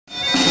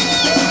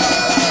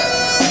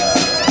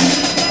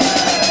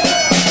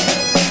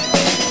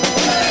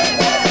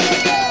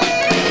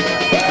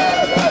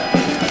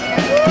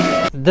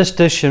This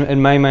dish,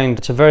 in my mind,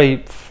 it's a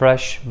very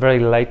fresh, very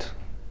light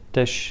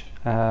dish,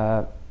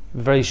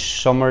 very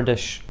summer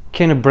dish.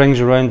 Kind of brings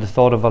around the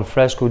thought of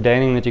alfresco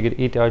dining that you could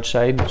eat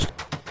outside.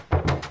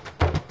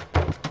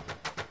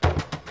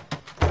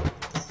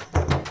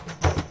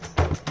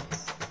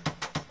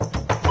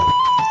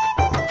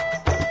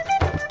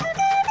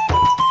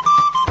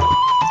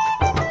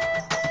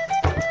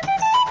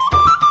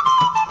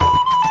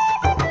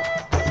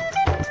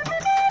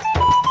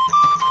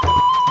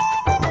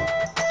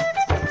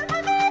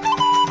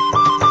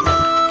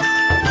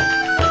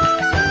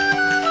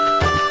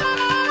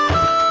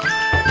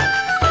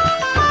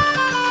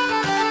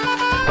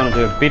 Going to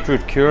do a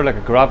beetroot cure, like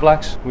a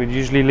Gravlax. We'd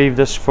usually leave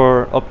this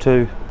for up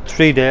to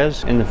 3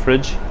 days in the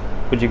fridge,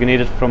 but you can eat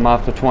it from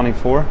after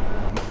 24.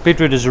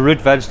 Beetroot is a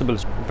root vegetable.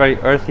 It's very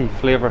earthy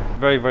flavour,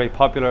 very, very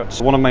popular. It's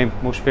one of my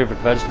most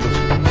favourite vegetables.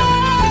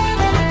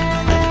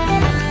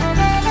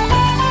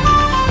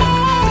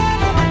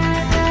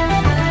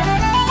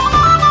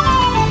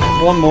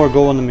 One more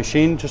go on the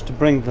machine just to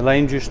bring the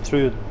lime juice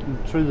through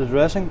the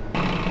dressing,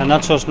 and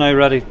that's us now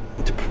ready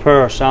to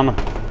prepare our salmon.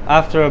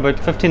 After about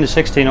 15 to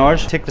 16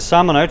 hours, take the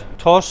salmon out,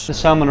 toss the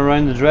salmon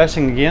around the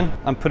dressing again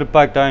and put it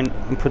back down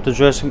and put the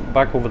dressing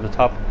back over the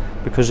top,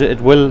 because it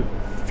will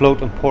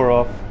float and pour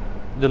off.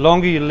 The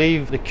longer you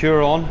leave the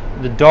cure on,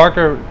 the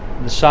darker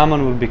the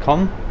salmon will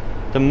become,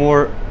 the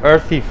more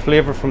earthy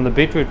flavour from the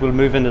beetroot will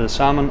move into the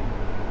salmon,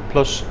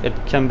 plus it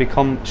can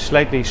become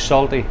slightly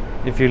salty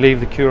if you leave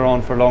the cure on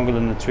for longer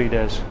than the 3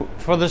 days.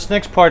 For this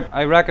next part,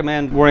 I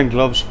recommend wearing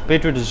gloves.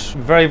 Beetroot is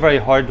very, very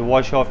hard to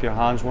wash off your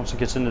hands once it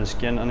gets into the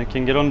skin, and it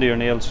can get under your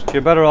nails.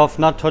 You're better off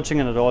not touching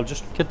it at all.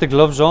 Just get the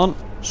gloves on,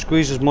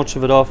 squeeze as much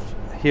of it off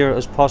here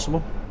as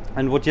possible.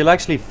 And what you'll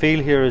actually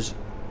feel here is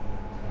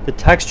the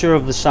texture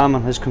of the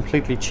salmon has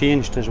completely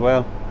changed as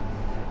well.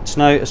 It's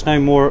now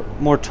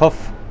more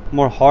tough,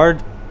 more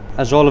hard,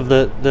 as all of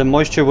the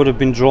moisture would have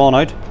been drawn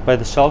out by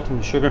the salt and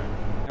the sugar.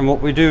 And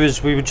what we do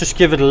is we would just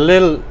give it a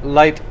little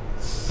light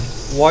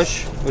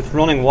wash with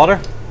running water,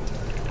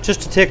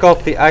 just to take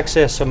off the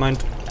excess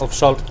amount of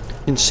salt.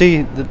 You can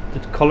see the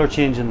colour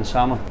change in the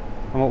salmon,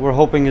 and what we're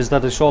hoping is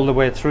that it's all the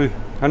way through.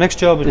 Our next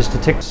job is to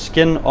take the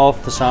skin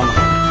off the salmon.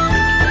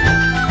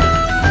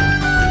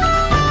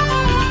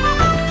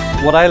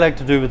 What I like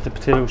to do with the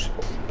potatoes,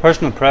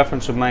 personal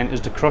preference of mine,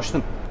 is to crush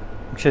them.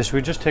 Okay, so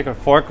we just take our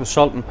fork with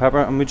salt and pepper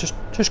and we just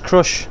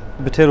crush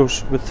the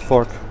potatoes with the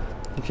fork.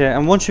 Okay,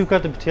 and once you've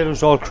got the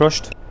potatoes all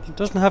crushed, it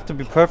doesn't have to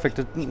be perfect,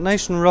 it's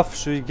nice and rough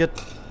so you get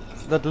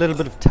that little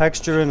bit of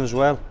texture in as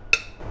well.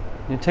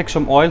 You take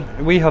some oil.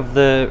 We have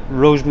the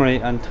rosemary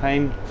and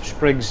thyme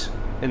sprigs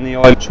in the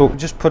oil, so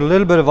just put a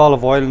little bit of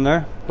olive oil in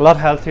there. A lot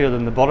healthier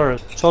than the butter.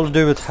 It's all to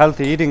do with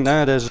healthy eating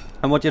nowadays.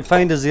 And what you'd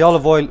find is the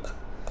olive oil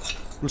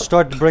will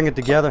start to bring it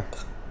together.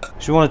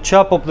 So you want to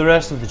chop up the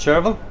rest of the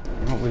chervil.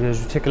 What we do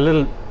is we take a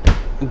little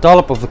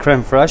dollop of the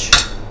creme fraiche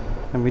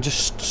and we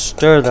just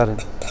stir that in.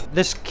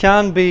 This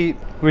can be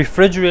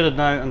refrigerated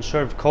now and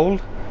served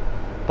cold,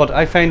 but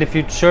I find if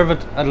you serve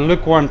it at a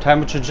lukewarm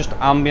temperature, just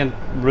ambient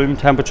room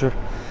temperature,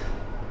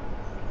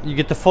 you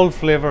get the full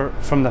flavour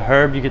from the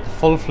herb, you get the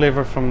full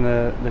flavour from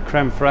the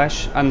creme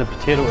fraiche and the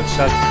potato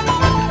itself.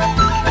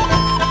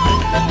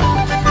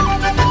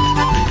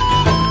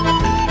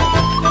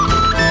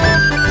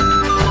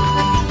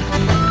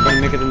 We're going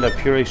to make it into a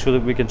puree so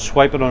that we can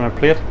swipe it on our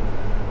plate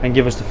and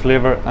give us the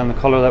flavour and the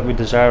colour that we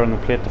desire on the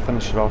plate to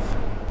finish it off.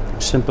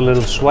 Simple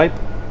little swipe.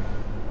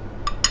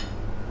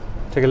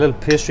 Take a little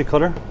pastry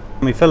cutter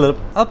and we fill it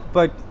up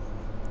about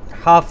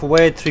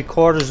halfway,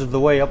 3/4 of the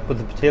way up with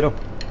the potato,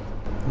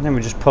 and then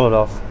we just pull it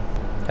off.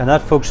 And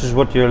that, folks, is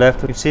what you're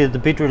left with. You see that the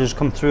beetroot has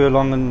come through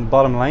along the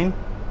bottom line.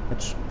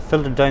 It's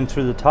filtered down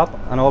through the top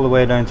and all the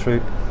way down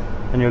through,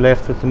 and you're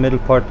left with the middle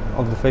part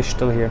of the fish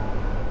still here.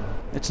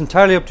 It's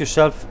entirely up to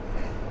yourself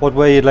what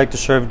way you'd like to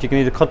serve it. You can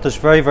either cut this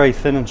very, very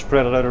thin and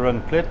spread it out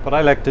around the plate, but I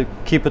like to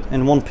keep it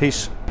in one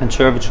piece and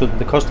serve it so that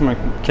the customer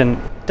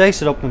can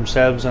dice it up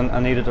themselves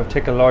and eat it, or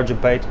take a larger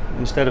bite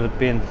instead of it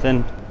being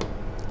thin.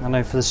 And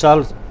now for the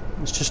salad,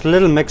 it's just a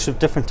little mix of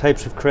different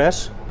types of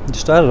cress.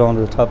 Just add it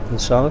onto the top of the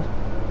salad.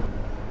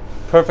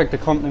 Perfect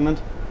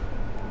accompaniment.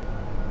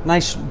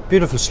 Nice,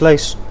 beautiful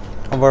slice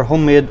of our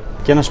homemade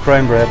Guinness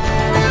brown bread.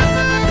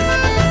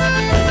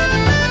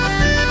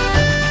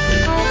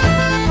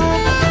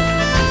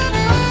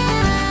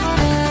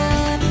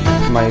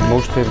 My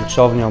most favourite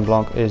Sauvignon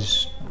Blanc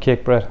is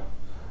Cakebread.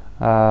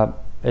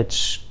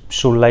 It's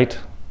so light,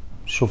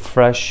 so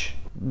fresh,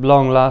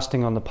 long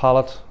lasting on the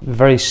palate,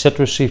 very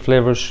citrusy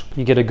flavours.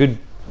 You get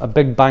a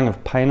big bang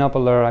of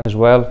pineapple there as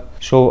well.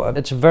 So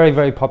it's a very,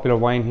 very popular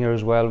wine here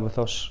as well with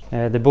us.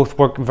 They both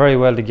work very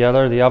well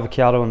together, the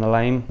avocado and the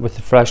lime with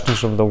the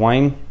freshness of the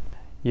wine.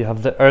 You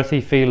have the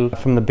earthy feel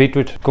from the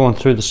beetroot going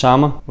through the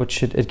salmon,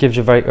 which it gives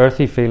you a very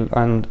earthy feel.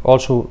 And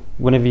also,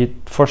 whenever you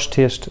first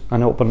taste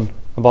and open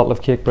a bottle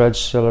of Cakebread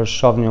Cellars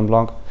Sauvignon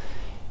Blanc,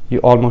 you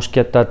almost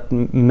get that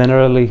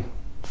minerally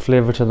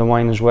flavour to the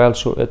wine as well.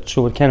 So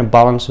it kind of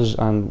balances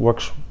and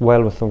works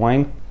well with the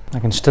wine. I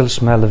can still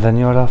smell the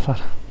vineyard off that.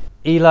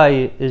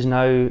 Ely is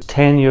now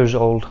 10 years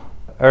old.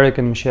 Eric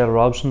and Michelle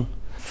Robson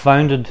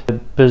founded the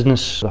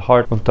business, the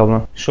heart of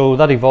Dublin. So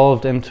that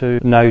evolved into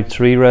now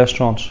 3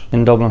 restaurants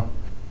in Dublin.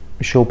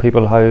 We show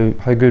people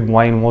how good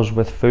wine was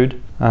with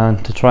food,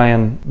 and to try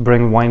and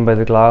bring wine by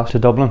the glass to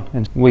Dublin.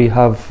 And we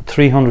have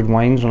 300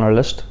 wines on our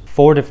list,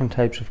 4 different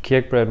types of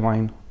Cakebread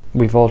wine.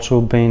 We've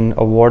also been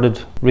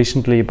awarded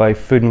recently by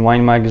Food and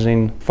Wine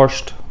magazine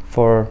first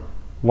for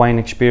wine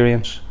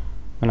experience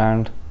in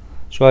Ireland.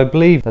 So I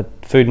believe that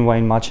food and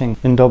wine matching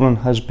in Dublin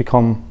has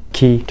become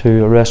key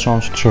to a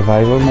restaurant's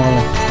survival, more or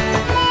less.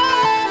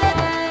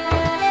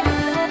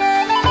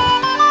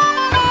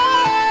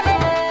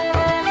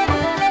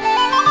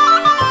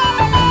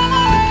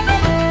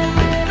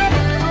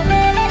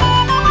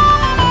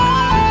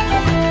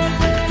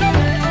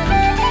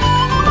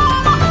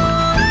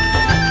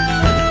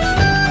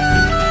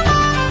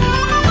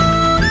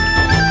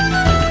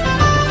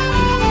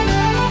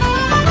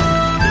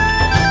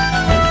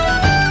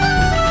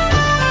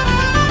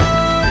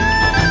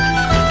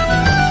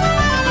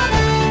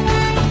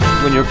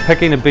 When you're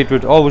picking a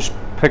beetroot, always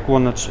pick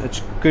one that's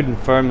good and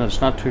firm, that's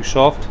not too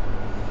soft,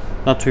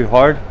 not too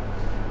hard.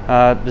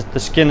 The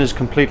skin is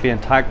completely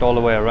intact all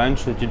the way around,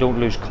 so that you don't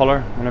lose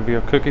colour whenever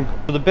you're cooking.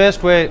 So the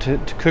best way to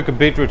cook a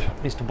beetroot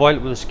is to boil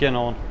it with the skin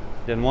on.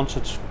 Then once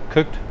it's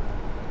cooked,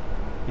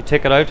 you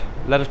take it out,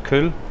 let it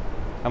cool,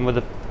 and with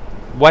a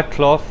wet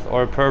cloth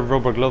or a pair of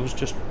rubber gloves,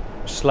 just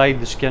slide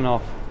the skin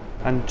off.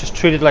 And just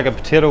treat it like a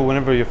potato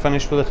whenever you're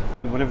finished with it.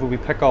 Whenever we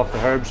pick off the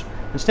herbs,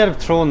 instead of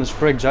throwing the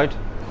sprigs out,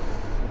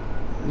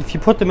 if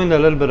you put them in a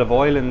little bit of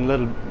oil in a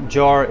little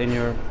jar in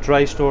your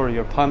dry store or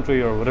your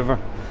pantry or whatever,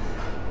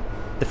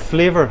 the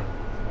flavour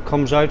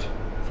comes out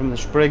from the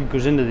sprig,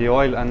 goes into the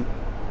oil, and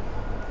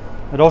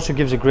it also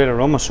gives a great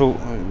aroma. So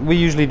we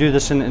usually do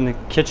this in the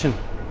kitchen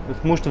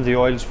with most of the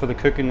oils for the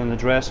cooking and the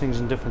dressings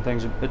and different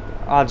things. It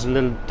adds a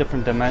little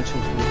different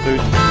dimension to the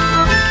food.